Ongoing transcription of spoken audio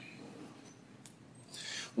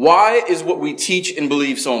Why is what we teach and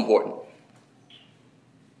believe so important?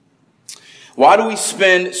 Why do we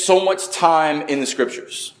spend so much time in the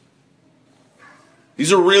Scriptures?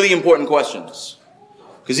 These are really important questions.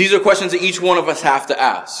 Because these are questions that each one of us have to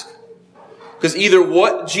ask. Because either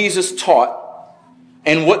what Jesus taught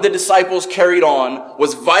and what the disciples carried on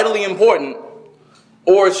was vitally important,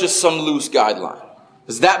 or it's just some loose guideline.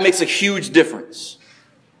 Because that makes a huge difference.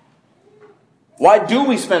 Why do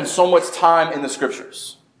we spend so much time in the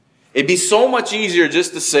Scriptures? It'd be so much easier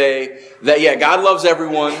just to say that, yeah, God loves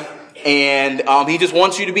everyone, and He just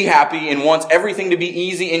wants you to be happy and wants everything to be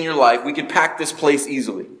easy in your life. We could pack this place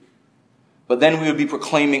easily. But then we would be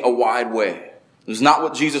proclaiming a wide way. It was not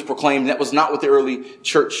what Jesus proclaimed. That was not what the early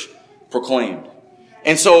church proclaimed.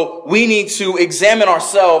 And so we need to examine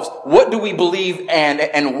ourselves. What do we believe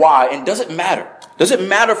and why? And does it matter? Does it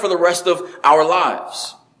matter for the rest of our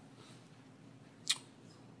lives?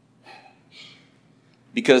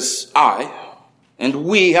 Because I and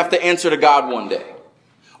we have to answer to God one day.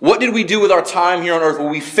 What did we do with our time here on earth? Were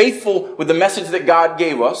we faithful with the message that God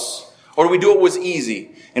gave us? Or did we do what was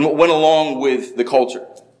easy and what went along with the culture?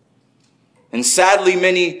 And sadly,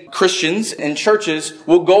 many Christians and churches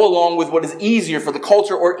will go along with what is easier for the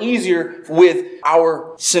culture or easier with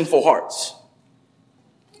our sinful hearts.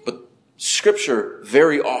 But Scripture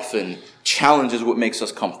very often challenges what makes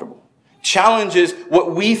us comfortable. Challenges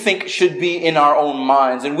what we think should be in our own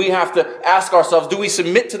minds. And we have to ask ourselves, do we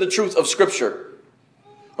submit to the truth of Scripture?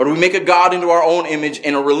 Or do we make a God into our own image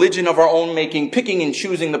and a religion of our own making, picking and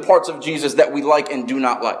choosing the parts of Jesus that we like and do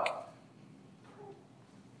not like?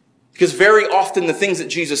 Because very often the things that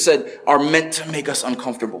Jesus said are meant to make us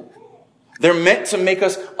uncomfortable. They're meant to make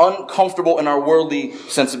us uncomfortable in our worldly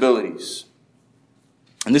sensibilities.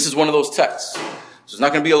 And this is one of those texts. So it's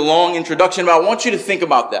not going to be a long introduction, but I want you to think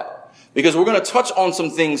about that. Because we're going to touch on some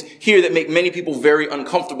things here that make many people very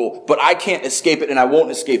uncomfortable, but I can't escape it and I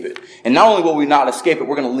won't escape it. And not only will we not escape it,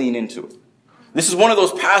 we're going to lean into it. This is one of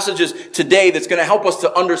those passages today that's going to help us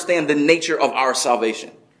to understand the nature of our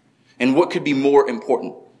salvation. And what could be more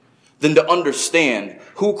important than to understand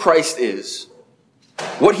who Christ is,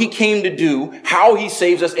 what He came to do, how He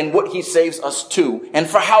saves us, and what He saves us to, and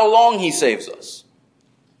for how long He saves us.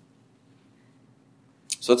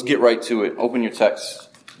 So let's get right to it. Open your text.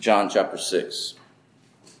 John chapter 6.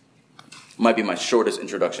 Might be my shortest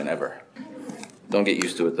introduction ever. Don't get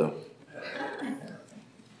used to it though.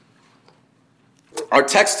 Our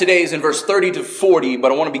text today is in verse 30 to 40,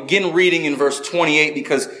 but I want to begin reading in verse 28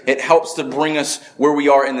 because it helps to bring us where we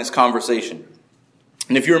are in this conversation.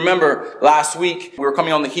 And if you remember, last week, we were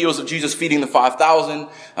coming on the heels of Jesus feeding the 5,000.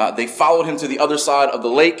 They followed Him to the other side of the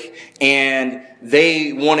lake, and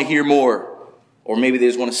they want to hear more. Or maybe they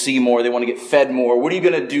just want to see more. They want to get fed more. What are you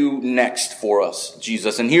going to do next for us,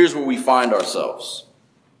 Jesus? And here's where we find ourselves.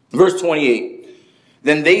 Verse 28.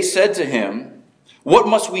 Then they said to Him, what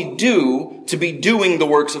must we do to be doing the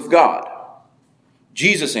works of God?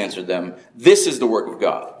 Jesus answered them, this is the work of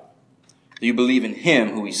God, that you believe in Him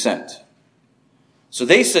who He sent. So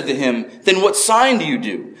they said to Him, then what sign do you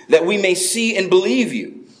do, that we may see and believe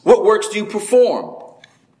you? What works do you perform?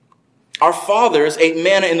 Our fathers ate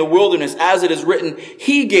manna in the wilderness, as it is written,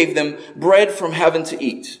 He gave them bread from heaven to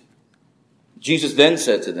eat. Jesus then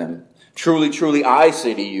said to them, truly, truly, I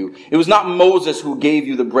say to you, it was not Moses who gave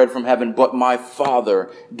you the bread from heaven, but my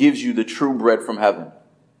Father gives you the true bread from heaven.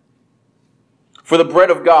 For the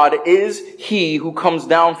bread of God is He who comes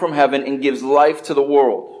down from heaven and gives life to the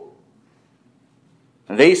world.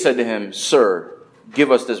 And they said to Him, Sir,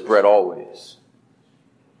 give us this bread always.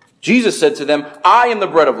 Jesus said to them, I am the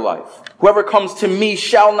bread of life. Whoever comes to me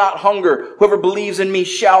shall not hunger. Whoever believes in me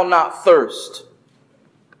shall not thirst.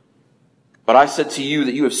 But I said to you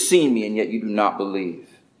that you have seen me, and yet you do not believe.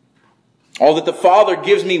 All that the Father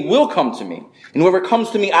gives me will come to me, and whoever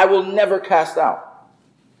comes to me I will never cast out.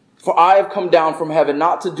 For I have come down from heaven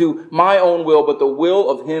not to do my own will, but the will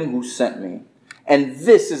of Him who sent me. And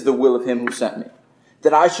this is the will of Him who sent me,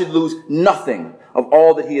 that I should lose nothing of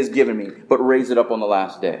all that He has given me, but raise it up on the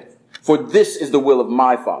last day. For this is the will of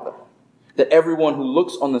my Father, that everyone who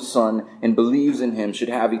looks on the Son and believes in Him should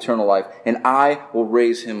have eternal life, and I will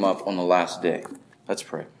raise him up on the last day. Let's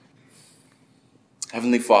pray.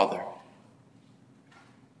 Heavenly Father,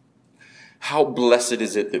 how blessed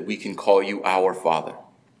is it that we can call you our Father.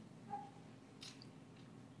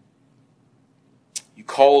 You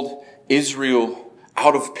called Israel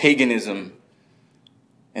out of paganism,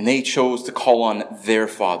 and they chose to call on their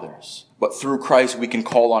fathers. But through Christ, we can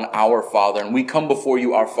call on our Father. And we come before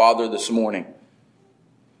you, our Father, this morning,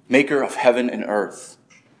 maker of heaven and earth,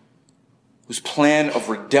 whose plan of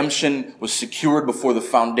redemption was secured before the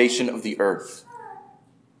foundation of the earth.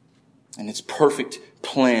 and His perfect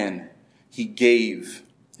plan, He gave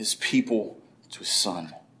His people to His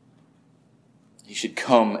Son. He should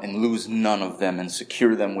come and lose none of them and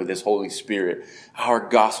secure them with His Holy Spirit. Our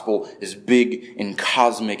gospel is big and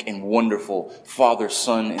cosmic and wonderful. Father,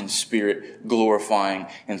 Son, and Spirit glorifying.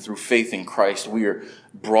 And through faith in Christ, we are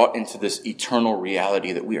brought into this eternal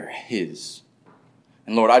reality that we are His.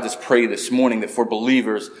 And Lord, I just pray this morning that for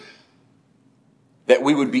believers, that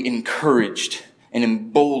we would be encouraged and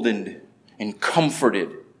emboldened and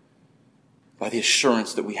comforted by the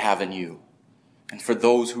assurance that we have in You. And for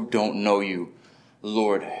those who don't know You,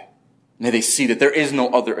 Lord, may they see that there is no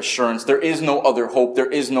other assurance, there is no other hope,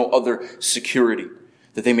 there is no other security,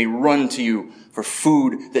 that they may run to You for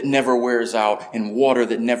food that never wears out and water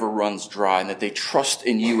that never runs dry, and that they trust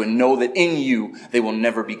in You and know that in You they will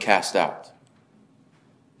never be cast out.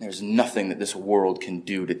 There's nothing that this world can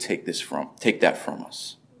do to take that from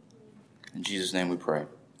us. In Jesus' name we pray.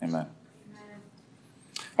 Amen.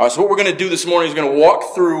 All right, so what we're going to do this morning is we're going to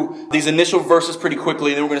walk through these initial verses pretty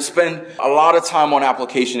quickly, and then we're going to spend a lot of time on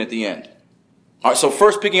application at the end. All right, so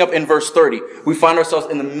first picking up in verse 30, we find ourselves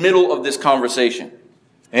in the middle of this conversation.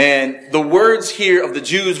 And the words here of the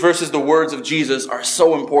Jews versus the words of Jesus are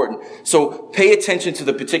so important. So pay attention to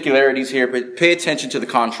the particularities here, but pay attention to the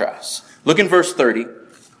contrasts. Look in verse 30.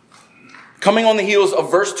 Coming on the heels of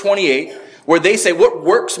verse 28, where they say, what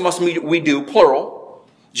works must we do, plural?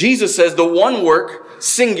 Jesus says the one work,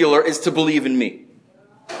 singular, is to believe in Me.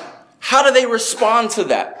 How do they respond to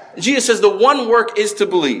that? Jesus says the one work is to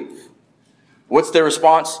believe. What's their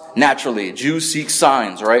response? Naturally, Jews seek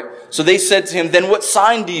signs, right? So they said to Him, then what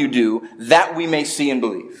sign do You do that we may see and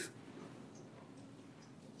believe?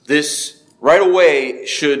 This right away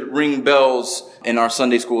should ring bells in our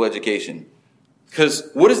Sunday school education. Because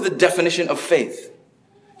what is the definition of faith?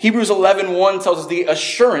 Hebrews 11:1 tells us the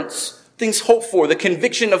assurance, things hoped for, the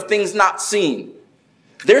conviction of things not seen.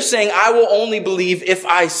 They're saying, I will only believe if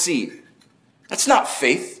I see. That's not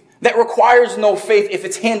faith. That requires no faith if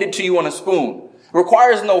it's handed to you on a spoon. It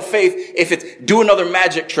requires no faith if it's do another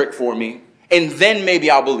magic trick for me, and then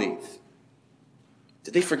maybe I'll believe.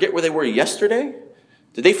 Did they forget where they were yesterday?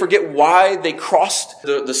 Did they forget why they crossed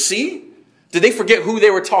the sea? Did they forget who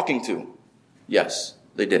they were talking to? Yes,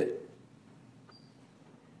 they did.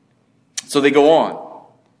 So they go on.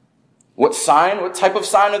 What type of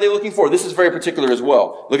sign are they looking for? This is very particular as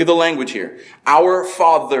well. Look at the language here. Our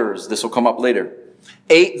fathers, this will come up later,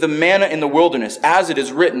 ate the manna in the wilderness. As it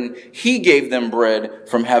is written, He gave them bread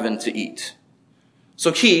from heaven to eat.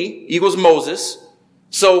 So He equals Moses.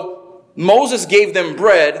 So Moses gave them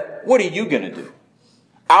bread. What are you going to do?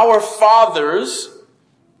 Our fathers,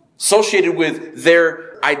 associated with their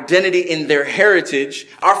identity in their heritage,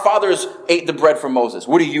 our fathers ate the bread from Moses.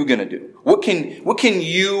 What are you going to do? What can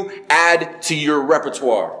you add to your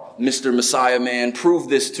repertoire? Mr. Messiah man, prove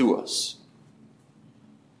this to us.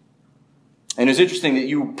 And it's interesting that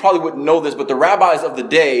you probably wouldn't know this, but the rabbis of the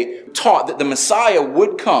day taught that the Messiah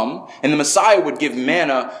would come and the Messiah would give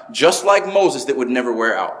manna just like Moses that would never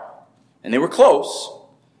wear out. And they were close,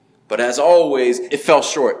 but as always, it fell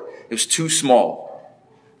short. It was too small.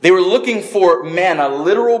 They were looking for manna,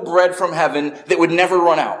 literal bread from heaven that would never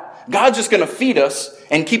run out. God's just going to feed us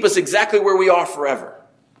and keep us exactly where we are forever.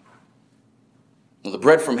 Now, the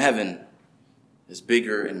bread from heaven is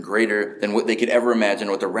bigger and greater than what they could ever imagine,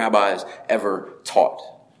 what the rabbis ever taught.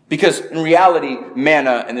 Because in reality,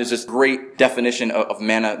 manna, and there's this great definition of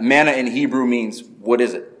manna. Manna in Hebrew means, what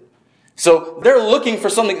is it? So they're looking for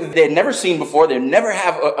something that they had never seen before, they never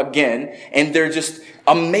have again, and they're just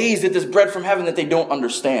amazed at this bread from heaven that they don't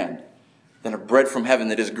understand. Then a bread from heaven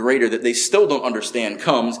that is greater, that they still don't understand,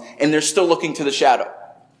 comes, and they're still looking to the shadow.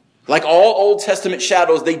 Like all Old Testament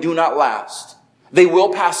shadows, they do not last. They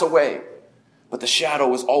will pass away. But the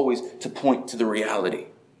shadow is always to point to the reality.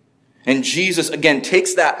 And Jesus, again,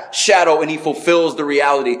 takes that shadow and He fulfills the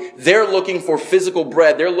reality. They're looking for physical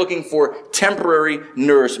bread. They're looking for temporary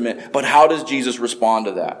nourishment. But how does Jesus respond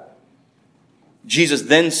to that? Jesus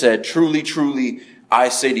then said, truly, truly, I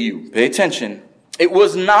say to you, pay attention, it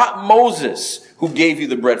was not Moses who gave you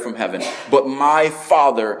the bread from heaven, but my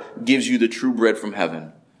Father gives you the true bread from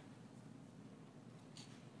heaven.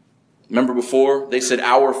 Remember before, they said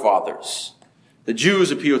our fathers. The Jews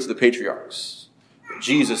appealed to the patriarchs.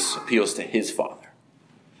 Jesus appeals to His Father.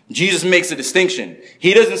 Jesus makes a distinction.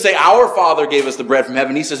 He doesn't say our Father gave us the bread from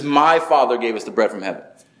heaven. He says my Father gave us the bread from heaven.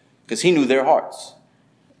 Because He knew their hearts.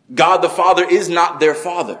 God the Father is not their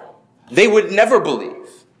Father. They would never believe.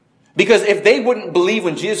 Because if they wouldn't believe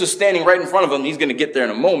when Jesus was standing right in front of them, He's going to get there in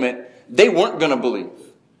a moment, they weren't going to believe.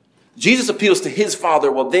 Jesus appeals to His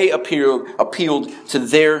Father while they appealed to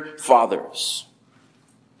their fathers.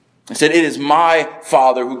 It said, it is my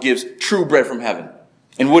Father who gives true bread from heaven.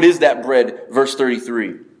 And what is that bread? Verse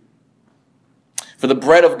 33. For the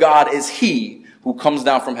bread of God is he who comes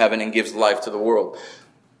down from heaven and gives life to the world.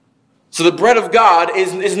 So the bread of God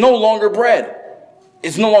is no longer bread.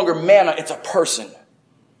 It's no longer manna, it's a person.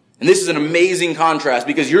 And this is an amazing contrast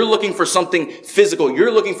because you're looking for something physical.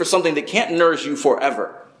 You're looking for something that can't nourish you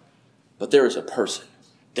forever. But there is a person.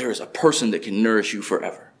 There is a person that can nourish you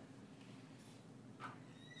forever.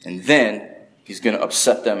 And then he's going to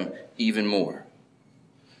upset them even more.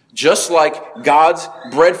 Just like God's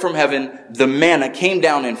bread from heaven, the manna came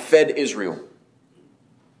down and fed Israel.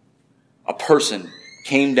 A person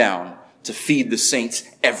came down to feed the saints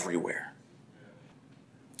everywhere.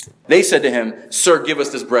 They said to him, "Sir, give us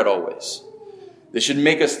this bread always." This should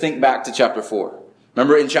make us think back to chapter 4.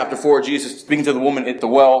 Remember in chapter 4, Jesus, speaking to the woman at the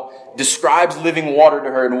well, describes living water to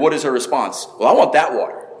her, and what is her response? Well, I want that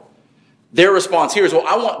water. Their response here is, well,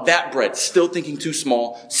 I want that bread. Still thinking too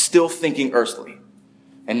small, still thinking earthly.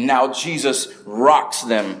 And now Jesus rocks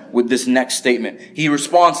them with this next statement. He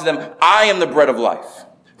responds to them, I am the bread of life.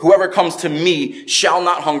 Whoever comes to me shall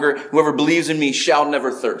not hunger. Whoever believes in me shall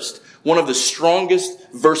never thirst. One of the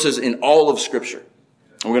strongest verses in all of Scripture.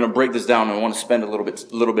 And we're going to break this down, and I want to spend a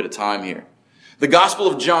little bit of time here. The Gospel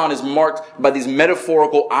of John is marked by these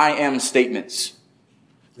metaphorical I am statements.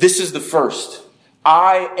 This is the first.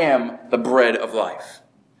 I am the bread of life.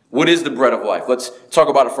 What is the bread of life? Let's talk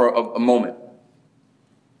about it for a moment.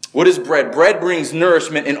 What is bread? Bread brings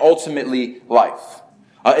nourishment and ultimately life.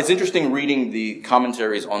 It's interesting reading the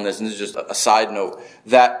commentaries on this, and this is just a side note,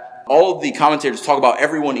 that all of the commentators talk about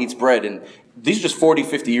everyone eats bread, and these are just 40,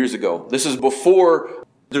 50 years ago. This is before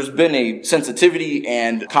there's been a sensitivity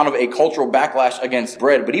and kind of a cultural backlash against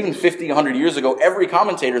bread. But even 50, 100 years ago, every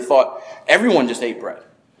commentator thought everyone just ate bread.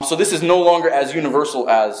 So this is no longer as universal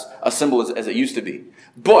as a symbol as it used to be.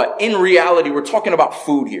 But in reality, we're talking about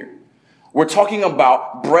food here. We're talking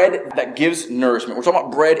about bread that gives nourishment. We're talking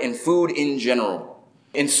about bread and food in general.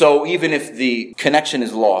 And so even if the connection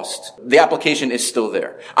is lost, the application is still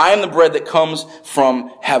there. I am the bread that comes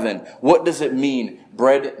from heaven. What does it mean?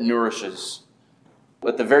 Bread nourishes.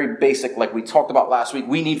 At the very basic, like we talked about last week,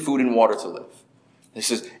 we need food and water to live. This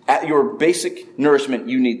is, at your basic nourishment,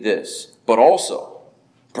 you need this. But also,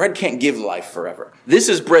 bread can't give life forever. This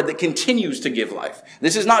is bread that continues to give life.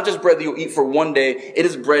 This is not just bread that you'll eat for one day. It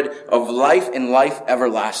is bread of life and life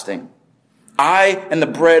everlasting. I am the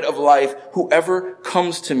bread of life. Whoever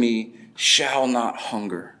comes to me shall not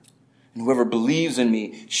hunger. And whoever believes in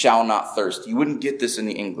me shall not thirst. You wouldn't get this in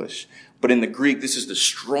the English. But in the Greek, this is the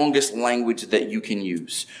strongest language that you can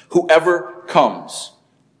use. Whoever comes.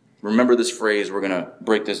 Remember this phrase. We're going to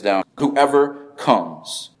break this down. Whoever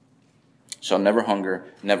comes shall never hunger,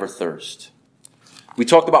 never thirst. We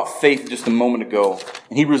talked about faith just a moment ago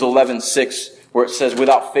in Hebrews 11:6, where it says,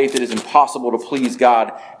 without faith it is impossible to please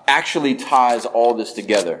God, actually ties all this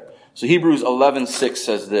together. So Hebrews 11:6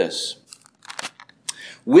 says this.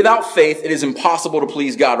 Without faith it is impossible to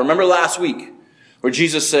please God. Remember last week where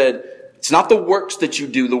Jesus said, it's not the works that you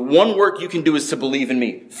do. The one work you can do is to believe in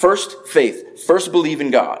me. First faith. First believe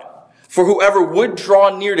in God. For whoever would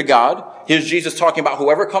draw near to God, here's Jesus talking about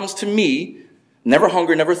whoever comes to me, never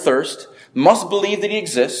hunger, never thirst, must believe that he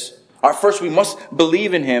exists. First, we must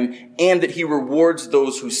believe in him and that he rewards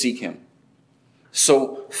those who seek him.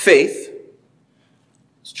 So faith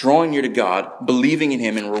is drawing near to God, believing in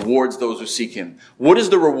him, and rewards those who seek him. What is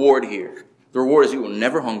the reward here? The reward is you will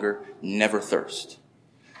never hunger, never thirst.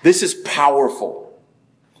 This is powerful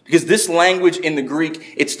because this language in the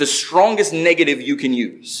Greek, it's the strongest negative you can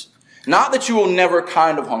use. Not that you will never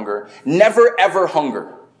kind of hunger, never ever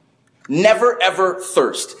hunger, never ever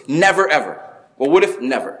thirst, never ever. Well, what if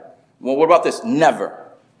never? Well, what about this?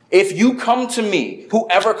 Never. If you come to me,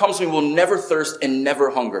 whoever comes to me will never thirst and never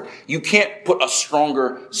hunger. You can't put a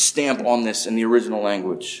stronger stamp on this in the original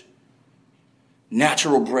language.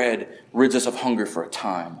 Natural bread rids us of hunger for a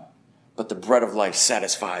time, but the bread of life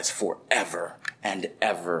satisfies forever and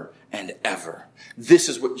ever and ever. This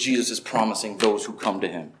is what Jesus is promising those who come to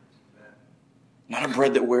him. Not a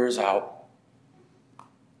bread that wears out.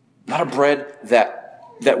 Not a bread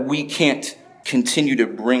that we can't continue to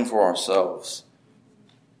bring for ourselves.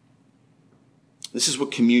 This is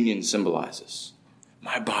what communion symbolizes.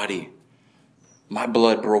 My body, my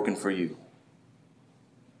blood broken for you.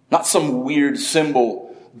 Not some weird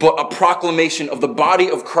symbol, but a proclamation of the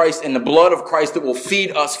body of Christ and the blood of Christ that will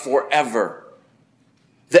feed us forever.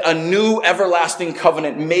 That a new everlasting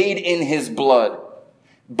covenant made in his blood.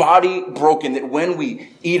 Body broken, that when we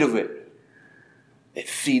eat of it, it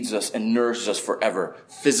feeds us and nourishes us forever,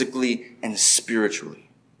 physically and spiritually.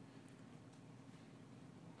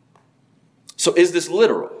 So is this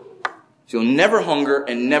literal? So you'll never hunger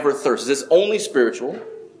and never thirst. Is this only spiritual?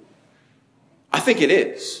 I think it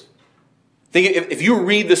is. Think if you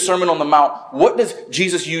read the Sermon on the Mount, what does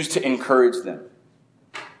Jesus use to encourage them?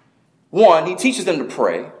 One, he teaches them to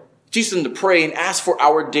pray. He teaches them to pray and ask for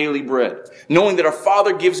our daily bread, knowing that our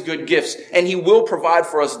Father gives good gifts and he will provide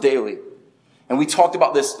for us daily. And we talked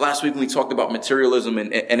about this last week when we talked about materialism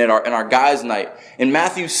and in our guys' night. In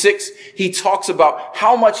Matthew 6, he talks about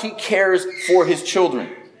how much he cares for his children.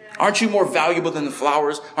 Aren't you more valuable than the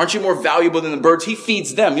flowers? Aren't you more valuable than the birds? He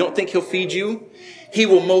feeds them. You don't think he'll feed you? He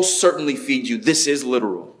will most certainly feed you. This is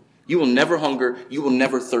literal. You will never hunger. You will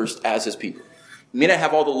never thirst as his people. You may not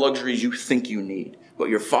have all the luxuries you think you need, but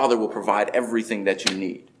your Father will provide everything that you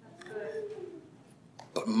need.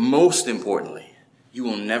 But most importantly, you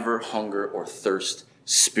will never hunger or thirst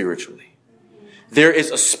spiritually. There is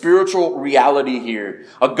a spiritual reality here.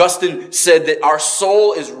 Augustine said that our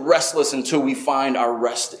soul is restless until we find our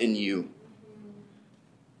rest in you.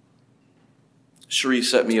 Cherie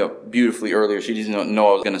set me up beautifully earlier. She didn't know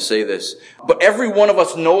I was going to say this. But every one of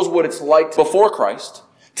us knows what it's like before Christ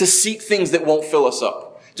to seek things that won't fill us up.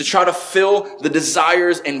 To try to fill the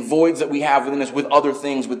desires and voids that we have within us with other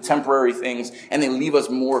things, with temporary things, and they leave us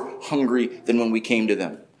more hungry than when we came to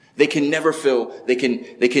them. They can never fill, they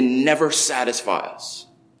can never satisfy us.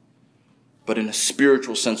 But in a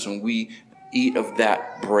spiritual sense, when we eat of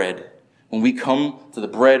that bread, when we come to the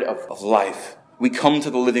bread of life, we come to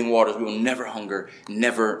the living waters, we will never hunger,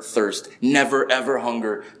 never thirst, never ever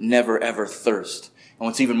hunger, never ever thirst. And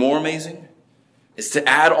what's even more amazing is to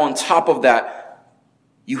add on top of that,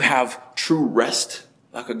 you have true rest,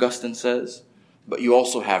 like Augustine says, but you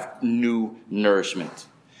also have new nourishment.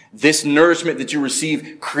 This nourishment that you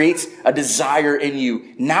receive creates a desire in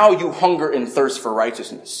you. Now you hunger and thirst for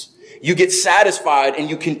righteousness. You get satisfied and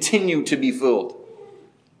you continue to be filled.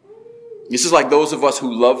 This is like those of us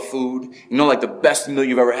who love food. You know, like the best meal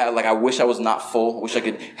you've ever had. Like, I wish I was not full. I wish I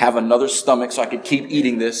could have another stomach so I could keep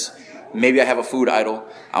eating this. Maybe I have a food idol.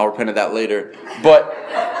 I'll repent of that later. But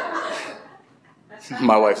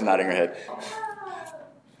my wife's nodding her head.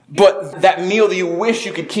 But that meal that you wish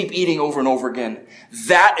you could keep eating over and over again,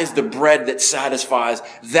 that is the bread that satisfies.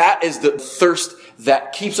 That is the thirst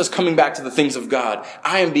that keeps us coming back to the things of God.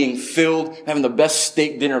 I am being filled, having the best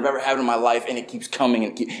steak dinner I've ever had in my life, and it keeps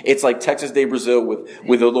coming. It's like Texas de Brazil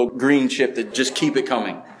with a little green chip that just keep it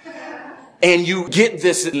coming. And you get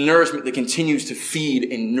this nourishment that continues to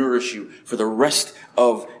feed and nourish you for the rest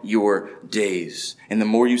of your days. And the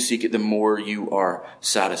more you seek it, the more you are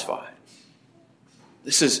satisfied.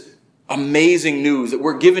 This is amazing news that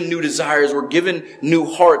we're given new desires, we're given new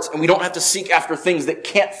hearts, and we don't have to seek after things that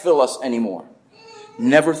can't fill us anymore.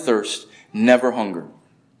 Never thirst, never hunger.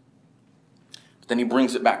 But then he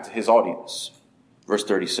brings it back to his audience. Verse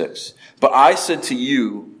 36. But I said to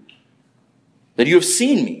you that you have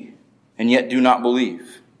seen me, and yet do not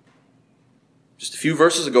believe. Just a few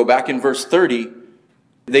verses ago, back in verse 30,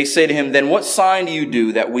 they say to him, then what sign do you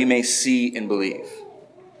do that we may see and believe?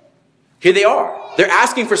 Here they are. They're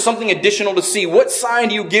asking for something additional to see. What sign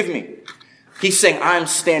do you give me? He's saying, I'm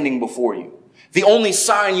standing before you. The only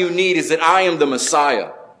sign you need is that I am the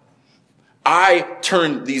Messiah. I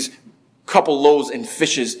turned these couple loaves and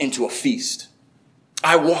fishes into a feast.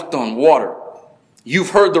 I walked on water.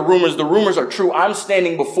 You've heard the rumors. The rumors are true. I'm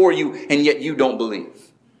standing before you, and yet you don't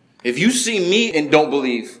believe. If you see me and don't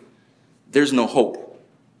believe, there's no hope.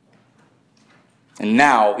 And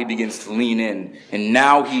now he begins to lean in. And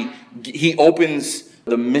now he opens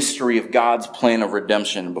the mystery of God's plan of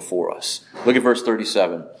redemption before us. Look at verse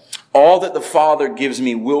 37. All that the Father gives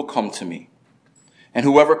me will come to me. And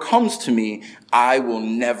whoever comes to me, I will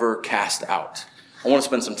never cast out. I want to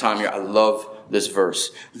spend some time here. I love this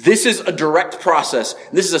verse. This is a direct process.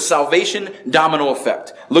 This is a salvation domino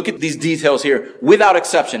effect. Look at these details here. Without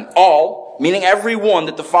exception, all, meaning every one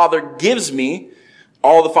that the Father gives me,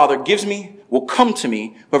 all the Father gives me will come to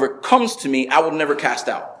me. Whoever comes to me, I will never cast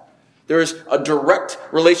out. There is a direct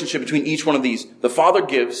relationship between each one of these. The Father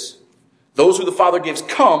gives, those who the Father gives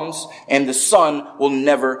comes, and the Son will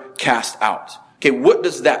never cast out. Okay, what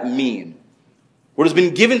does that mean? What has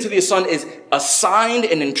been given to the Son is assigned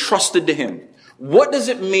and entrusted to him. What does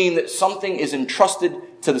it mean that something is entrusted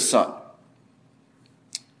to the Son?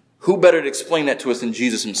 Who better to explain that to us than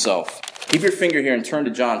Jesus himself? Keep your finger here and turn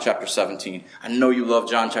to John chapter 17. I know you love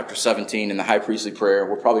John chapter 17 and the high priestly prayer.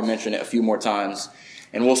 We'll probably mention it a few more times.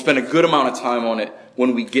 And we'll spend a good amount of time on it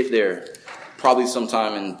when we get there. Probably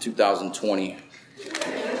sometime in 2020.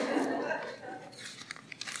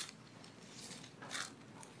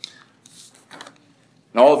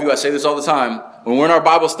 And all of you, I say this all the time. When we're in our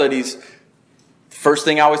Bible studies, First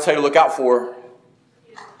thing I always tell you to look out for,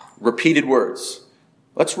 repeated words.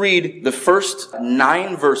 Let's read the first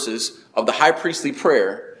 9 verses of the high priestly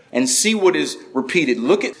prayer and see what is repeated.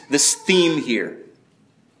 Look at this theme here.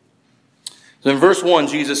 So in verse 1,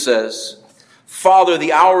 Jesus says, Father,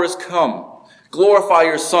 the hour is come. Glorify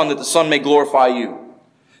your Son, that the Son may glorify you,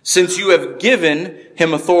 since you have given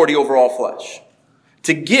him authority over all flesh,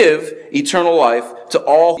 to give eternal life to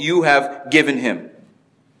all you have given him.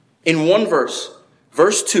 In one verse,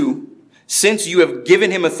 verse 2, since you have given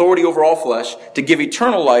him authority over all flesh, to give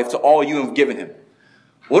eternal life to all you have given him.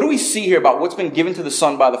 What do we see here about what's been given to the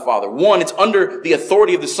Son by the Father? One, it's under the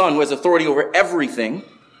authority of the Son, who has authority over everything.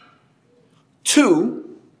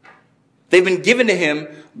 2, they've been given to him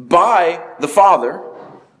by the Father.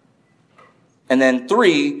 And then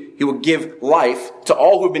 3, he will give life to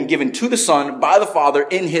all who have been given to the Son by the Father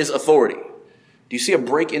in his authority. Do you see a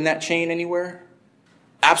break in that chain anywhere?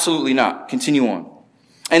 Absolutely not. Continue on.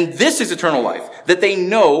 And this is eternal life, that they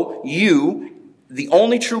know you, the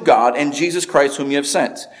only true God, and Jesus Christ whom you have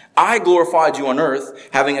sent. I glorified you on earth,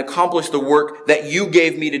 having accomplished the work that you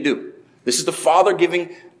gave me to do. This is the Father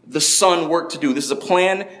giving the Son work to do. This is a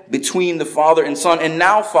plan between the Father and Son. And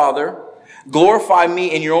now, Father, glorify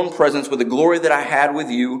me in your own presence with the glory that I had with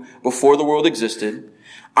you before the world existed.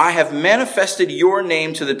 I have manifested your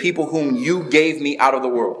name to the people whom you gave me out of the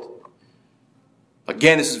world.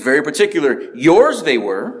 Again, this is very particular. Yours they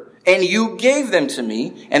were, and you gave them to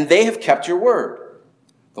me, and they have kept your word.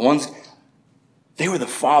 They were the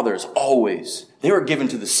Father's always. They were given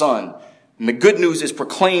to the Son. And the good news is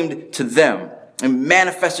proclaimed to them and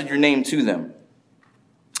manifested your name to them.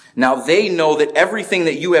 Now they know that everything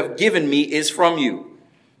that you have given me is from you.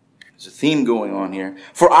 There's a theme going on here.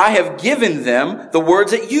 For I have given them the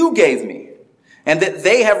words that you gave me, and that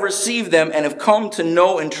they have received them and have come to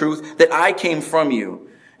know in truth that I came from you,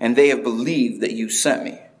 and they have believed that you sent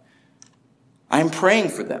me. I am praying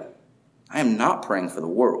for them. I am not praying for the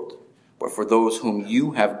world, but for those whom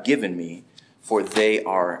you have given me, for they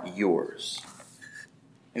are yours.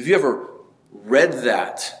 Have you ever read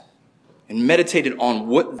that and meditated on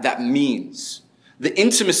what that means? The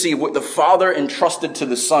intimacy of what the Father entrusted to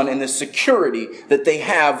the Son and the security that they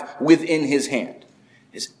have within his hand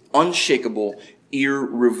is unshakable,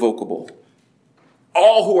 irrevocable.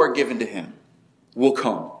 All who are given to him will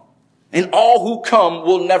come, and all who come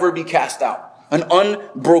will never be cast out. An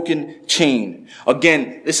unbroken chain.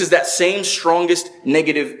 Again, this is that same strongest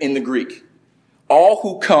negative in the Greek. All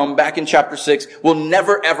who come, back in chapter 6, will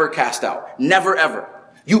never ever cast out. Never ever.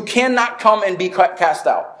 You cannot come and be cast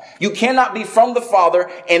out. You cannot be from the Father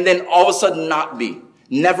and then all of a sudden not be.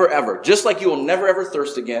 Never ever. Just like you will never ever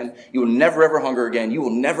thirst again. You will never ever hunger again. You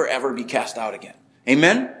will never ever be cast out again.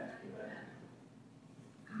 Amen?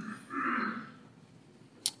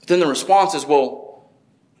 But then the response is, well,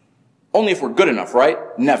 only if we're good enough, right?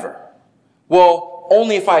 Never. Well,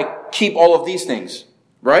 only if I keep all of these things,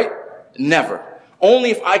 right? Never.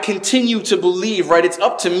 Only if I continue to believe, right? It's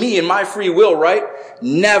up to me and my free will, right?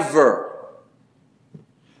 Never.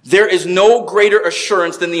 There is no greater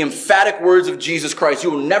assurance than the emphatic words of Jesus Christ.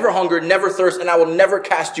 You will never hunger, never thirst, and I will never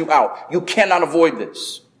cast you out. You cannot avoid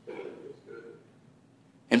this.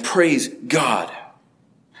 And praise God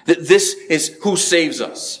that this is who saves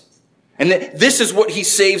us. And that this is what he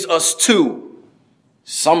saves us to.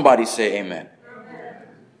 Somebody say amen.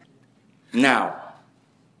 Now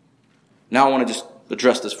I want to just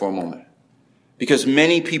address this for a moment. Because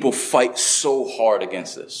many people fight so hard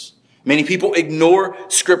against this. Many people ignore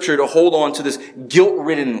Scripture to hold on to this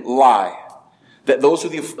guilt-ridden lie that those who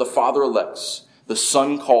the Father elects, the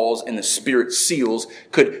Son calls, and the Spirit seals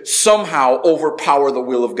could somehow overpower the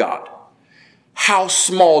will of God. How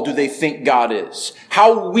small do they think God is?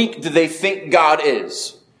 How weak do they think God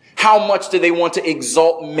is? How much do they want to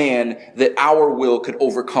exalt man that our will could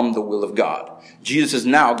overcome the will of God? Jesus is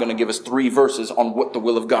now going to give us 3 verses on what the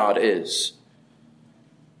will of God is.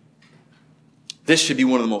 This should be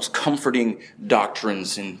one of the most comforting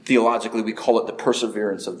doctrines, and theologically we call it the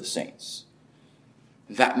perseverance of the saints.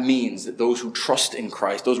 That means that those who trust in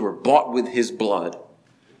Christ, those who are bought with his blood,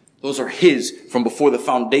 those are his from before the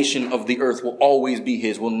foundation of the earth, will always be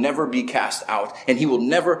his, will never be cast out, and he will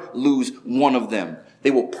never lose one of them.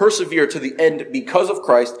 They will persevere to the end because of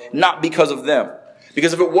Christ, not because of them.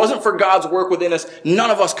 Because if it wasn't for God's work within us,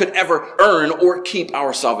 none of us could ever earn or keep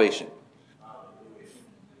our salvation.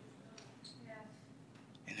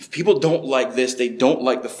 And if people don't like this, they don't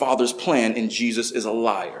like the Father's plan, and Jesus is a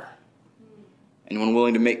liar. Anyone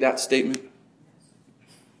willing to make that statement?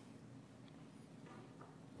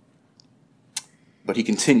 But he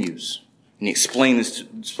continues, and he explains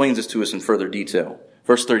this to us in further detail.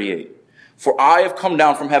 Verse 38. For I have come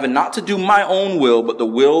down from heaven not to do my own will, but the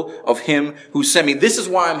will of him who sent me. This is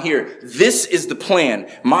why I'm here. This is the plan.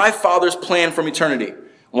 My Father's plan from eternity.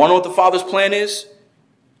 Want to know what the Father's plan is?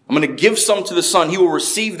 I'm going to give some to the Son. He will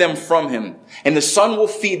receive them from him. And the Son will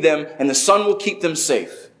feed them, and the Son will keep them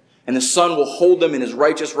safe. And the Son will hold them in his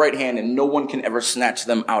righteous right hand, and no one can ever snatch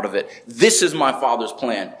them out of it. This is my Father's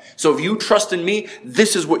plan. So if you trust in me,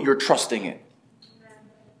 this is what you're trusting in.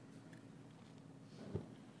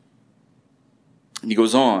 And he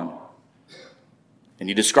goes on, and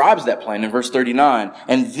he describes that plan in verse 39.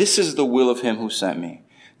 And this is the will of him who sent me,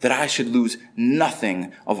 that I should lose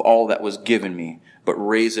nothing of all that was given me, but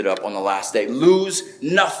raise it up on the last day. Lose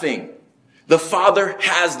nothing. The Father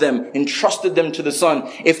has them, entrusted them to the Son.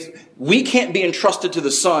 If we can't be entrusted to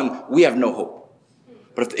the Son, we have no hope.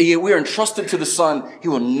 But if we are entrusted to the Son, he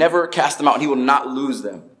will never cast them out, and he will not lose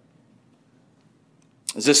them.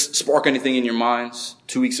 Does this spark anything in your minds?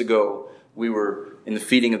 2 weeks ago, we were in the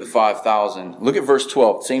feeding of the 5,000. Look at verse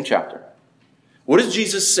 12, same chapter. What does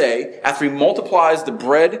Jesus say after he multiplies the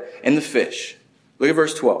bread and the fish? Look at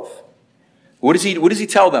verse 12. What does he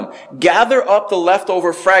tell them? Gather up the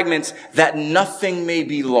leftover fragments that nothing may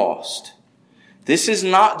be lost. This is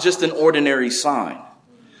not just an ordinary sign.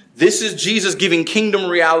 This is Jesus giving kingdom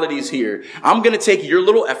realities here. I'm going to take your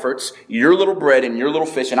little efforts, your little bread and your little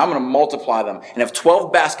fish, and I'm going to multiply them and have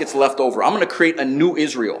 12 baskets left over. I'm going to create a new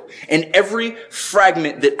Israel. And every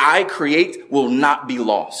fragment that I create will not be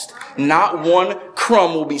lost. Not one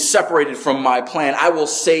crumb will be separated from my plan. I will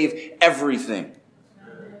save everything.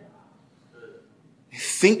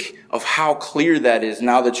 Think of how clear that is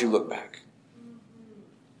now that you look back.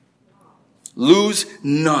 Lose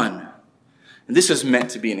none. And this is meant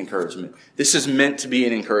to be an encouragement. This is meant to be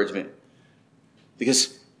an encouragement.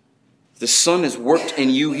 Because the Son has worked in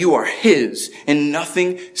you. You are his. And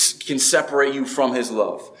nothing can separate you from his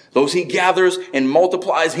love. Those he gathers and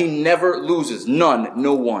multiplies, he never loses. None.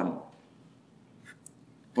 No one.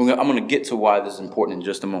 I'm going to get to why this is important in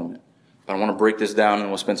just a moment. But I want to break this down and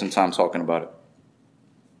we'll spend some time talking about it.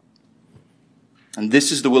 And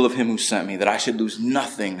this is the will of him who sent me, that I should lose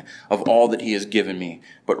nothing of all that he has given me,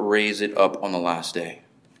 but raise it up on the last day.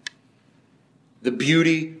 The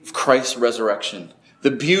beauty of Christ's resurrection,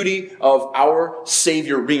 the beauty of our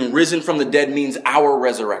Savior being risen from the dead means our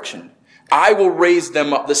resurrection. I will raise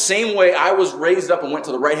them up. The same way I was raised up and went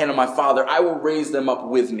to the right hand of my Father, I will raise them up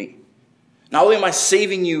with me. Not only am I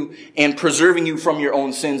saving you and preserving you from your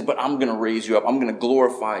own sins, but I'm going to raise you up. I'm going to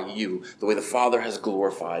glorify you the way the Father has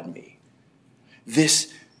glorified me.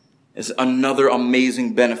 This is another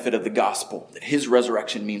amazing benefit of the gospel, that his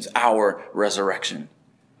resurrection means our resurrection.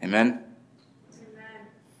 Amen? Amen.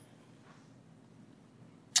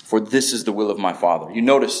 For this is the will of my Father. You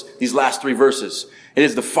notice these last 3 verses. It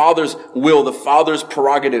is the Father's will, the Father's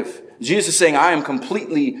prerogative. Jesus is saying, I am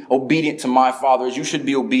completely obedient to my Father as you should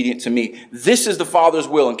be obedient to me. This is the Father's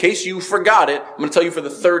will. In case you forgot it, I'm going to tell you for the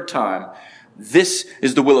 3rd time. This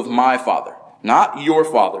is the will of my Father, not your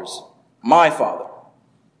Father's. My Father,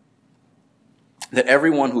 that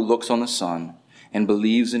everyone who looks on the Son and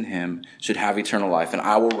believes in him should have eternal life, and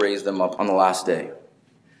I will raise them up on the last day.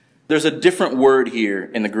 There's a different word here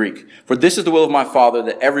in the Greek. For this is the will of my Father,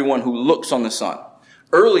 that everyone who looks on the Son.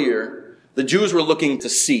 Earlier, the Jews were looking to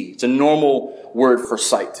see. It's a normal word for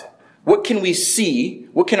sight. What can we see?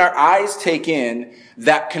 What can our eyes take in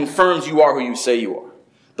that confirms you are who you say you are?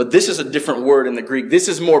 But this is a different word in the Greek. This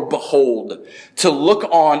is more behold, to look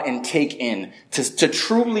on and take in, to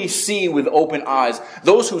truly see with open eyes.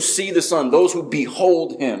 Those who see the Son, those who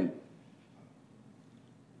behold him,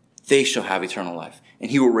 they shall have eternal life, and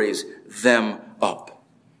he will raise them up.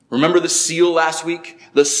 Remember the seal last week?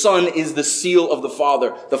 The Son is the seal of the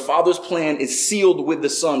Father. The Father's plan is sealed with the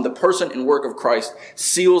Son. The person and work of Christ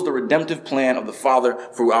seals the redemptive plan of the Father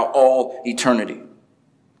throughout all eternity.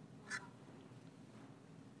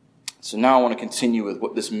 So now I want to continue with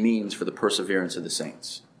what this means for the perseverance of the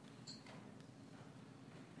saints.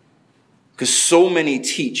 Because so many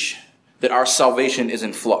teach that our salvation is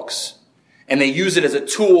in flux. And they use it as a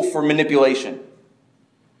tool for manipulation.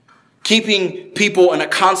 Keeping people in a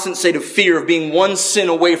constant state of fear of being one sin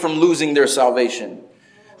away from losing their salvation.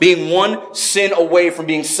 Being one sin away from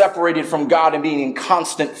being separated from God and being in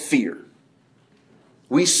constant fear.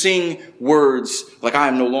 We sing words like, I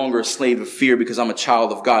am no longer a slave of fear because I'm a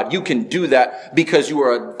child of God. You can do that because you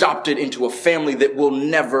are adopted into a family that will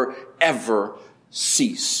never, ever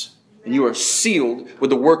cease. And you are sealed with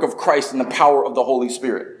the work of Christ and the power of the Holy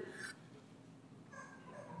Spirit.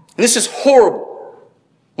 And this is horrible.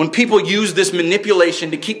 When people use this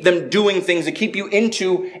manipulation to keep them doing things, to keep you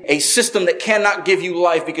into a system that cannot give you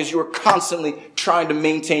life because you are constantly trying to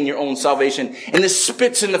maintain your own salvation. And this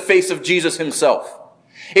spits in the face of Jesus himself.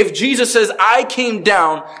 If Jesus says, I came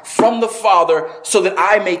down from the Father so that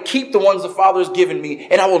I may keep the ones the Father has given me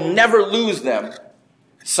and I will never lose them.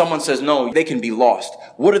 Someone says, no, they can be lost.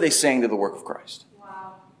 What are they saying to the work of Christ?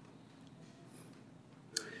 Wow.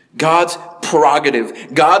 God's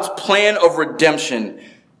prerogative, God's plan of redemption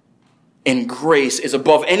and grace is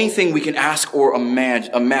above anything we can ask or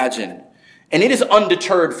imagine. And it is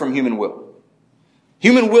undeterred from human will.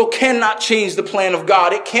 Human will cannot change the plan of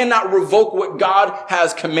God. It cannot revoke what God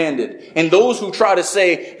has commanded. And those who try to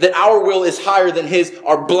say that our will is higher than his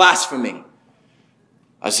are blaspheming.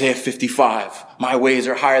 Isaiah 55, my ways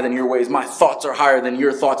are higher than your ways. My thoughts are higher than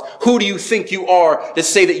your thoughts. Who do you think you are to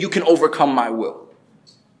say that you can overcome my will?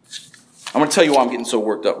 I'm going to tell you why I'm getting so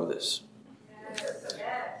worked up with this.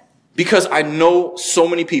 Because I know so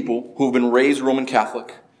many people who have been raised Roman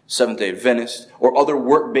Catholic, Seventh-day Adventist, or other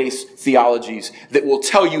work-based theologies that will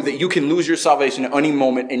tell you that you can lose your salvation at any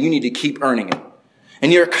moment and you need to keep earning it.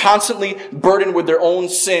 And you're constantly burdened with their own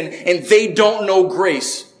sin and they don't know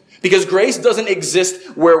grace. Because grace doesn't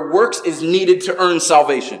exist where works is needed to earn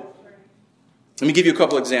salvation. Let me give you a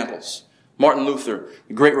couple examples. Martin Luther,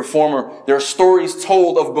 the great reformer, there are stories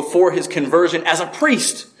told of before his conversion as a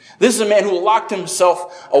priest. This is a man who locked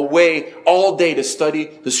himself away all day to study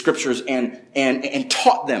the scriptures and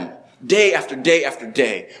taught them day after day after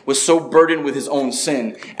day, was so burdened with his own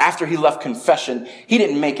sin. After he left confession, he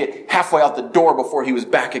didn't make it halfway out the door before he was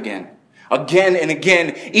back again. Again and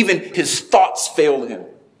again, even his thoughts failed him.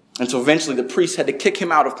 And so eventually the priest had to kick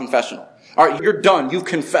him out of confessional. All right, you're done. You've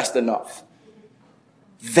confessed enough.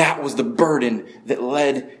 That was the burden that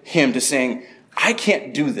led him to saying, I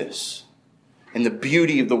can't do this. And the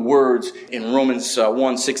beauty of the words in Romans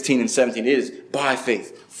 1, 16 and 17 is by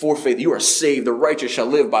faith, for faith. You are saved. The righteous shall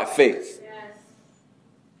live by faith. Yes.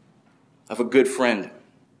 I have a good friend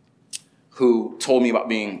who told me about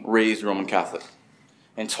being raised Roman Catholic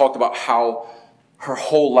and talked about how her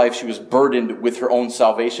whole life she was burdened with her own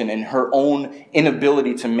salvation and her own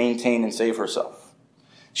inability to maintain and save herself.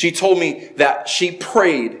 She told me that she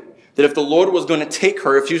prayed that if the Lord was going to take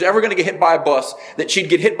her, if she was ever going to get hit by a bus, that she'd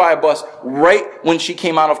get hit by a bus right when she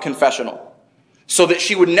came out of confessional. So that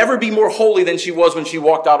she would never be more holy than she was when she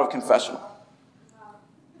walked out of confessional.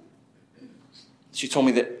 She told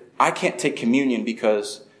me that I can't take communion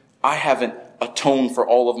because I haven't atoned for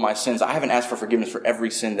all of my sins. I haven't asked for forgiveness for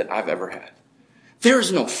every sin that I've ever had. There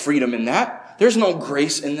is no freedom in that. There's no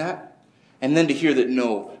grace in that. And then to hear that,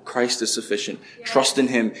 no, Christ is sufficient. Trust in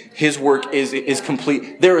him. His work is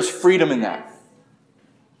complete. There is freedom in that.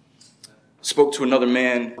 Spoke to another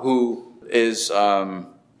man who is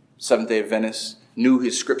Seventh-day Adventist, knew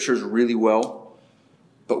his scriptures really well.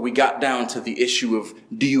 But we got down to the issue of,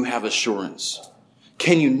 do you have assurance?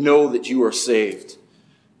 Can you know that you are saved?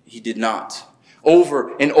 He did not.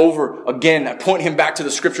 Over and over again, I point him back to the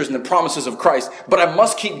scriptures and the promises of Christ. But I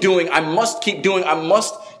must keep doing. I must keep doing. I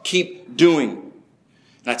must keep doing.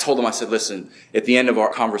 And I told him, I said, listen, at the end of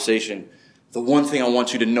our conversation, the one thing I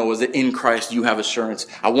want you to know is that in Christ you have assurance.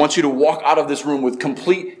 I want you to walk out of this room with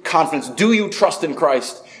complete confidence. Do you trust in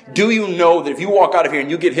Christ? Do you know that if you walk out of here and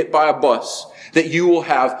you get hit by a bus, that you will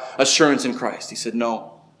have assurance in Christ? He said,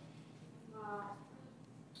 no.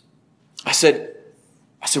 I said,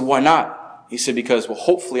 why not? He said, because, well,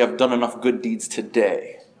 hopefully I've done enough good deeds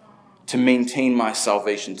today to maintain my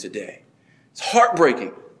salvation today. It's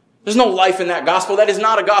heartbreaking. There's no life in that gospel. That is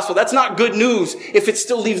not a gospel. That's not good news if it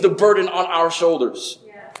still leaves the burden on our shoulders.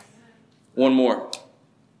 Yes. One more.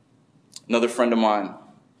 Another friend of mine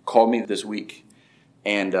called me this week,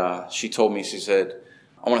 and she told me, she said,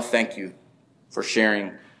 I want to thank you for sharing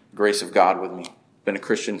the grace of God with me. I've been a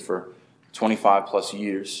Christian for 25 plus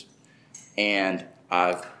years, and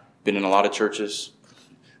I've been in a lot of churches,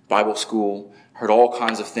 Bible school, heard all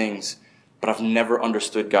kinds of things, but I've never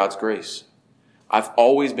understood God's grace. I've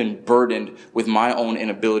always been burdened with my own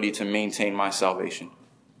inability to maintain my salvation.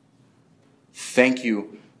 Thank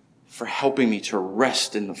you for helping me to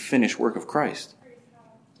rest in the finished work of Christ.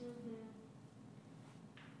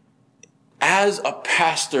 As a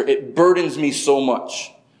pastor, it burdens me so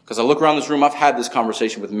much. Because I look around this room, I've had this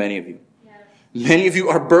conversation with many of you. Many of you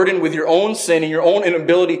are burdened with your own sin and your own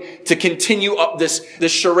inability to continue up this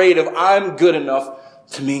charade of I'm good enough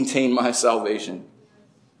to maintain my salvation.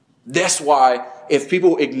 That's why if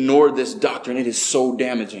people ignore this doctrine, it is so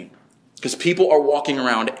damaging. Because people are walking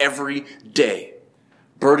around every day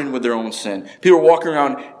burdened with their own sin. People are walking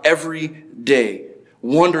around every day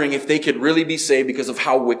wondering if they could really be saved because of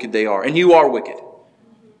how wicked they are. And you are wicked.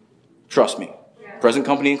 Trust me. Present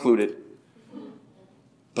company included.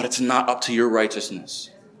 But it's not up to your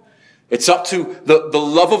righteousness. It's up to the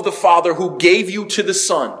love of the Father who gave you to the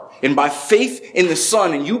Son. And by faith in the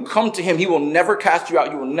Son, and you come to him, he will never cast you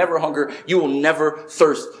out. You will never hunger. You will never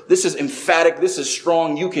thirst. This is emphatic. This is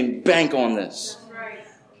strong. You can bank on this.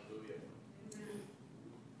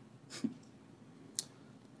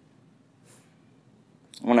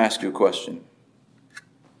 I want to ask you a question.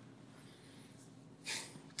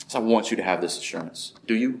 So I want you to have this assurance.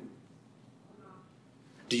 Do you?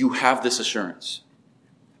 Do you have this assurance?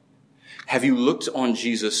 Have you looked on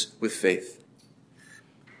Jesus with faith?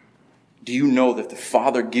 Do you know that if the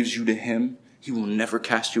Father gives you to him, he will never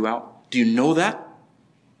cast you out? Do you know that?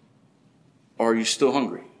 Or are you still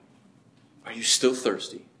hungry? Are you still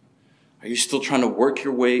thirsty? Are you still trying to work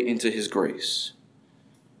your way into his grace?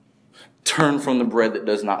 Turn from the bread that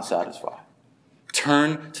does not satisfy.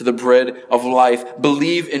 Turn to the bread of life.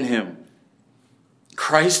 Believe in him.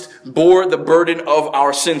 Christ bore the burden of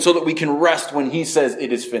our sin so that we can rest when he says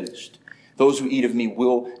it is finished. Those who eat of me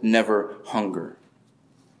will never hunger.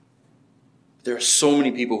 There are so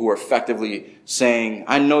many people who are effectively saying,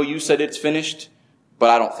 I know you said it's finished, but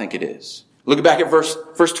I don't think it is. Look back at verse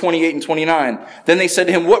 28 and 29. Then they said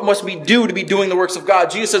to him, what must we do to be doing the works of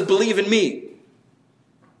God? Jesus says, believe in me.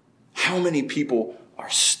 How many people are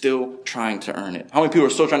still trying to earn it? How many people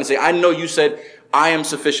are still trying to say, I know you said I am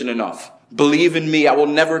sufficient enough. Believe in me. I will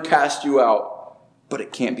never cast you out. But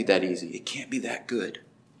it can't be that easy. It can't be that good.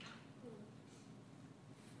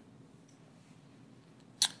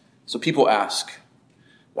 So people ask,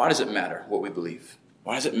 why does it matter what we believe?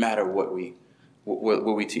 Why does it matter what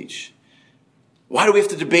we teach? Why do we have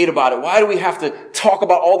to debate about it? Why do we have to talk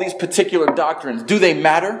about all these particular doctrines? Do they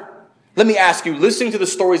matter? Let me ask you, listening to the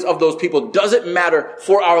stories of those people, does it matter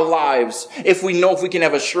for our lives if we know if we can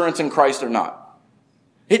have assurance in Christ or not?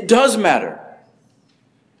 It does matter.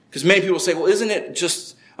 Because many people say, well, isn't it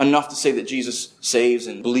just enough to say that Jesus saves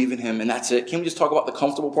and believe in him and that's it? Can we just talk about the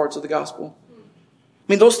comfortable parts of the gospel?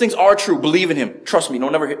 I mean, those things are true. Believe in him. Trust me,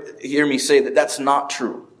 don't ever hear me say that that's not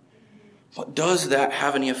true. But does that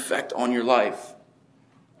have any effect on your life?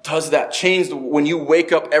 Does that change when you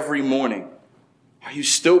wake up every morning? Are you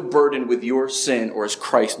still burdened with your sin, or is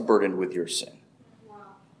Christ burdened with your sin? Wow.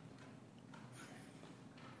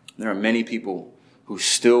 There are many people who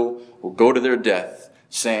still will go to their death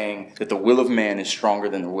saying that the will of man is stronger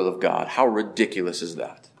than the will of God. How ridiculous is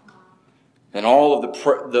that? And all of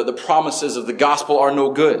the promises of the gospel are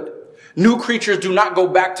no good. New creatures do not go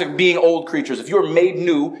back to being old creatures. If you are made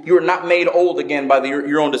new, you are not made old again by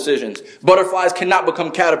your own decisions. Butterflies cannot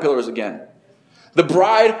become caterpillars again. The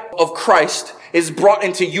bride of Christ is brought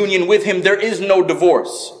into union with him. There is no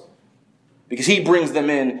divorce. Because he brings them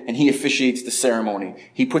in and he officiates the ceremony.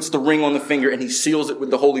 He puts the ring on the finger and he seals it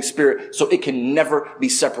with the Holy Spirit so it can never be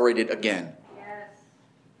separated again. Yes.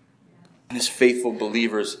 And as faithful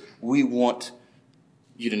believers, we want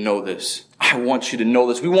you to know this. I want you to know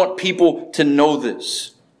this. We want people to know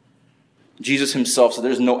this. Jesus himself said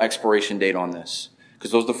there's no expiration date on this.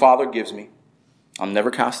 Because those the Father gives me, I'll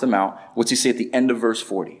never cast them out. What's he say at the end of verse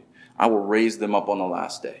 40? I will raise them up on the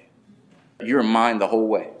last day. You're mine the whole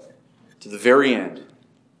way, to the very end.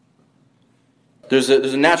 There's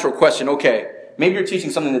a natural question. Okay, maybe you're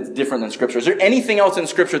teaching something that's different than Scripture. Is there anything else in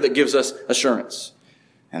Scripture that gives us assurance?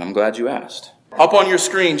 And I'm glad you asked. Up on your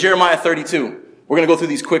screen, Jeremiah 32. We're going to go through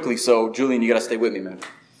these quickly, so Julian, you got to stay with me, man.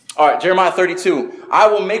 All right, Jeremiah 32. I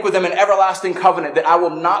will make with them an everlasting covenant that I will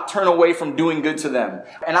not turn away from doing good to them.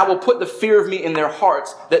 And I will put the fear of me in their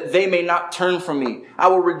hearts that they may not turn from me. I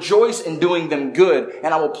will rejoice in doing them good,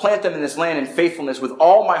 and I will plant them in this land in faithfulness with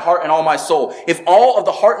all my heart and all my soul. If all of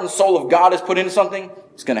the heart and soul of God is put into something,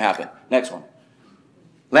 it's going to happen. Next one.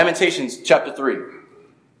 Lamentations chapter 3.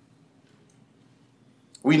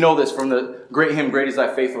 We know this from the great hymn, Great is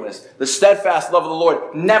Thy Faithfulness. The steadfast love of the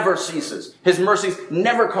Lord never ceases. His mercies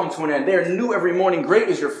never come to an end. They are new every morning. Great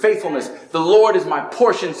is your faithfulness. The Lord is my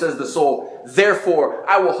portion, says the soul. Therefore,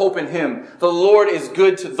 I will hope in him. The Lord is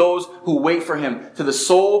good to those who wait for him, to the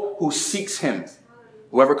soul who seeks him.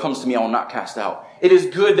 Whoever comes to me, I will not cast out. It is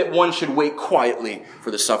good that one should wait quietly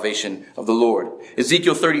for the salvation of the Lord.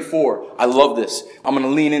 Ezekiel 34. I love this. I'm going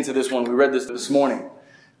to lean into this one. We read this morning.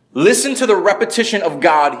 Listen to the repetition of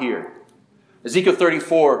God here. Ezekiel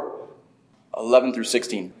 34, 11 through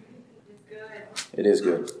 16. It is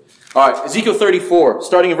good. All right, Ezekiel 34,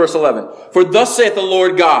 starting in verse 11. For thus saith the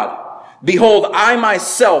Lord God, behold, I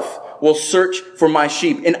myself will search for my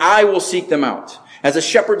sheep, and I will seek them out. As a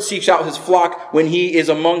shepherd seeks out his flock when he is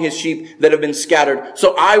among his sheep that have been scattered,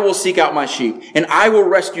 so I will seek out my sheep, and I will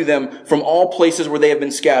rescue them from all places where they have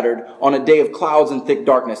been scattered on a day of clouds and thick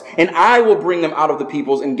darkness. And I will bring them out of the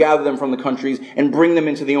peoples and gather them from the countries and bring them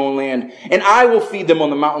into the own land. And I will feed them on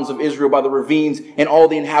the mountains of Israel by the ravines and all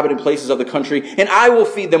the inhabited places of the country. And I will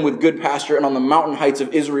feed them with good pasture, and on the mountain heights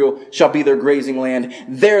of Israel shall be their grazing land.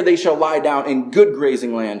 There they shall lie down in good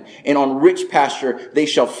grazing land, and on rich pasture they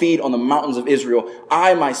shall feed on the mountains of Israel.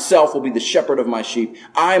 I myself will be the shepherd of my sheep.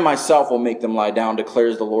 I myself will make them lie down,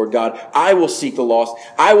 declares the Lord God. I will seek the lost.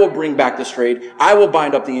 I will bring back the strayed. I will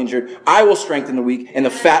bind up the injured. I will strengthen the weak, and the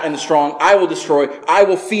fat and the strong I will destroy. I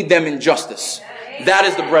will feed them in justice. That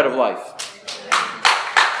is the bread of life.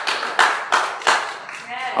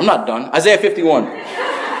 I'm not done. Isaiah 51.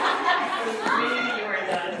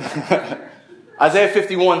 Isaiah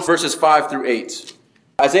 51 verses 5 through 8.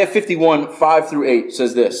 Isaiah 51, 5 through 8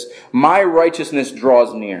 says this: My righteousness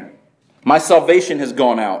draws near. My salvation has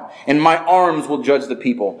gone out, and my arms will judge the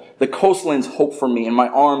people. The coastlands hope for me, and my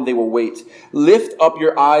arm they will wait. Lift up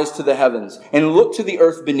your eyes to the heavens, and look to the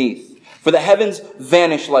earth beneath. For the heavens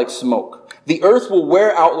vanish like smoke. The earth will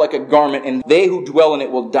wear out like a garment, and they who dwell in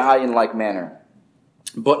it will die in like manner.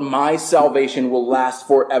 But my salvation will last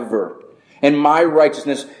forever, and my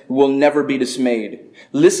righteousness will never be dismayed.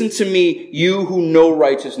 Listen to me, you who know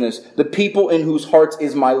righteousness, the people in whose hearts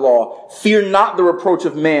is my law. Fear not the reproach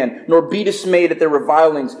of man, nor be dismayed at their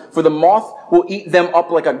revilings, for the moth will eat them up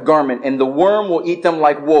like a garment, and the worm will eat them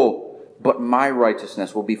like wool. But my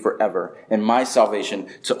righteousness will be forever, and my salvation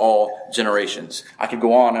to all generations. I could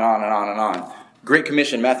go on and on and on and on. Great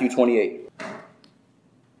Commission, Matthew 28.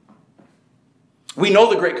 We know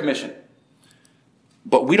the Great Commission,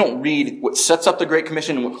 but we don't read what sets up the Great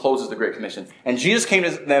Commission and what closes the Great Commission. And Jesus came to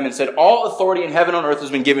them and said, all authority in heaven and on earth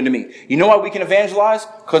has been given to me. You know why we can evangelize?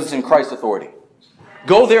 Because it's in Christ's authority.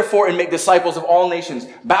 Go therefore and make disciples of all nations,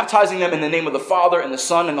 baptizing them in the name of the Father and the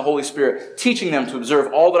Son and the Holy Spirit, teaching them to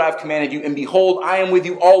observe all that I have commanded you. And behold, I am with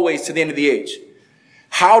you always to the end of the age.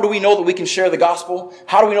 How do we know that we can share the gospel?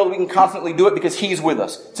 How do we know that we can confidently do it? Because He's with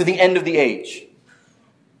us to the end of the age.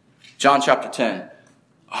 John chapter 10.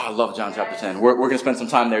 Oh, I love John chapter 10. We're going to spend some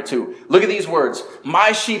time there too. Look at these words.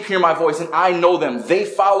 My sheep hear my voice, and I know them. They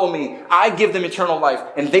follow me. I give them eternal life,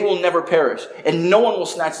 and they will never perish, and no one will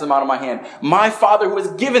snatch them out of my hand. My Father who has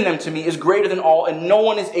given them to me is greater than all, and no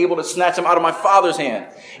one is able to snatch them out of my Father's hand.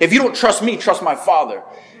 If you don't trust me, trust my Father.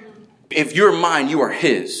 If you're mine, you are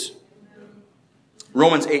His.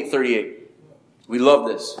 Romans 8:38. We love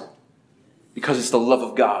this because it's the love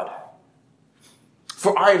of God.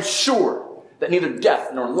 For I am sure that neither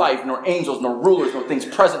death, nor life, nor angels, nor rulers, nor things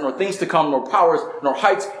present, nor things to come, nor powers, nor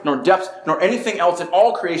heights, nor depths, nor anything else in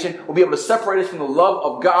all creation will be able to separate us from the love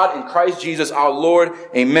of God in Christ Jesus our Lord.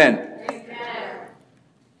 Amen. Amen.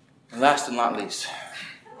 And last and not least,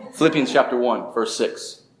 Philippians chapter 1, verse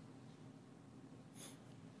 6.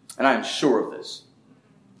 And I am sure of this,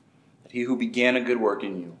 that He who began a good work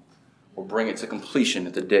in you will bring it to completion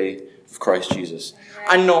at the day of Christ Jesus.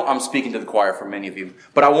 I know I'm speaking to the choir for many of you,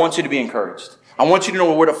 but I want you to be encouraged. I want you to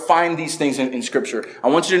know where to find these things in Scripture. I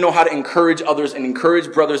want you to know how to encourage others and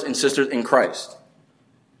encourage brothers and sisters in Christ.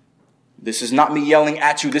 This is not me yelling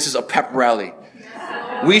at you. This is a pep rally.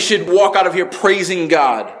 We should walk out of here praising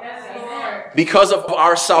God because of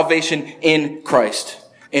our salvation in Christ.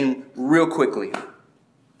 And real quickly,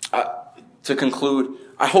 to conclude,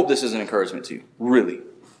 I hope this is an encouragement to you. Really.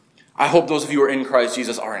 I hope those of you who are in Christ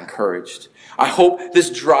Jesus are encouraged. I hope this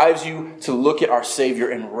drives you to look at our Savior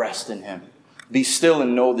and rest in Him. Be still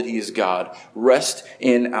and know that He is God. Rest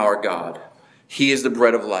in our God. He is the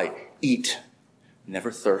bread of life. Eat.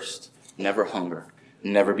 Never thirst. Never hunger.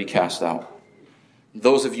 Never be cast out.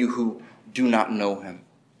 Those of you who do not know Him,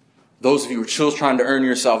 those of you who are still trying to earn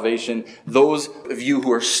your salvation, those of you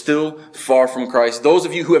who are still far from Christ, those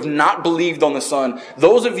of you who have not believed on the Son,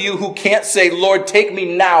 those of you who can't say, Lord, take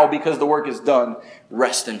me now because the work is done,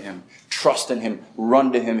 rest in Him, trust in Him,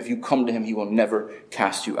 run to Him. If you come to Him, He will never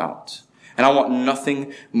cast you out. And I want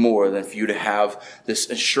nothing more than for you to have this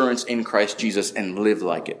assurance in Christ Jesus and live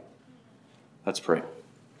like it. Let's pray.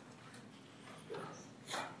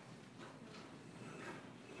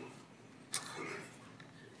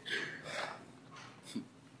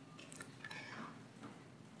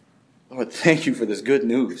 Lord, thank you for this good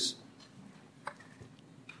news.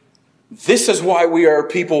 This is why we are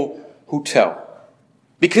people who tell.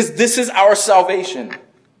 Because this is our salvation.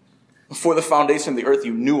 Before the foundation of the earth,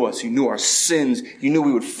 you knew us. You knew our sins. You knew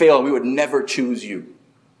we would fail. We would never choose you.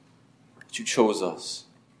 But you chose us.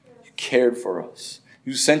 You cared for us.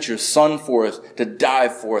 You sent your Son for us to die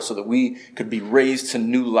for us so that we could be raised to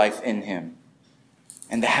new life in Him.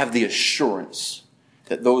 and to have the assurance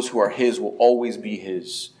that those who are his will always be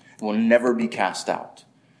his, will never be cast out,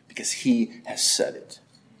 because he has said it.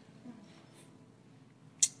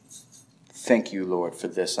 Thank you, Lord, for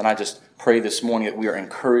this. And I just pray this morning that we are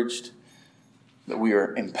encouraged, that we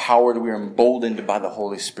are empowered, we are emboldened by the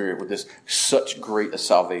Holy Spirit with this such great a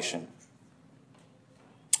salvation.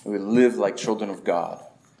 We live like children of God,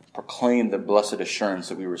 proclaim the blessed assurance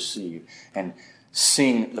that we receive, and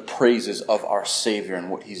sing the praises of our Savior and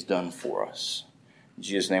what he's done for us. In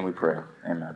Jesus' name we pray. Amen.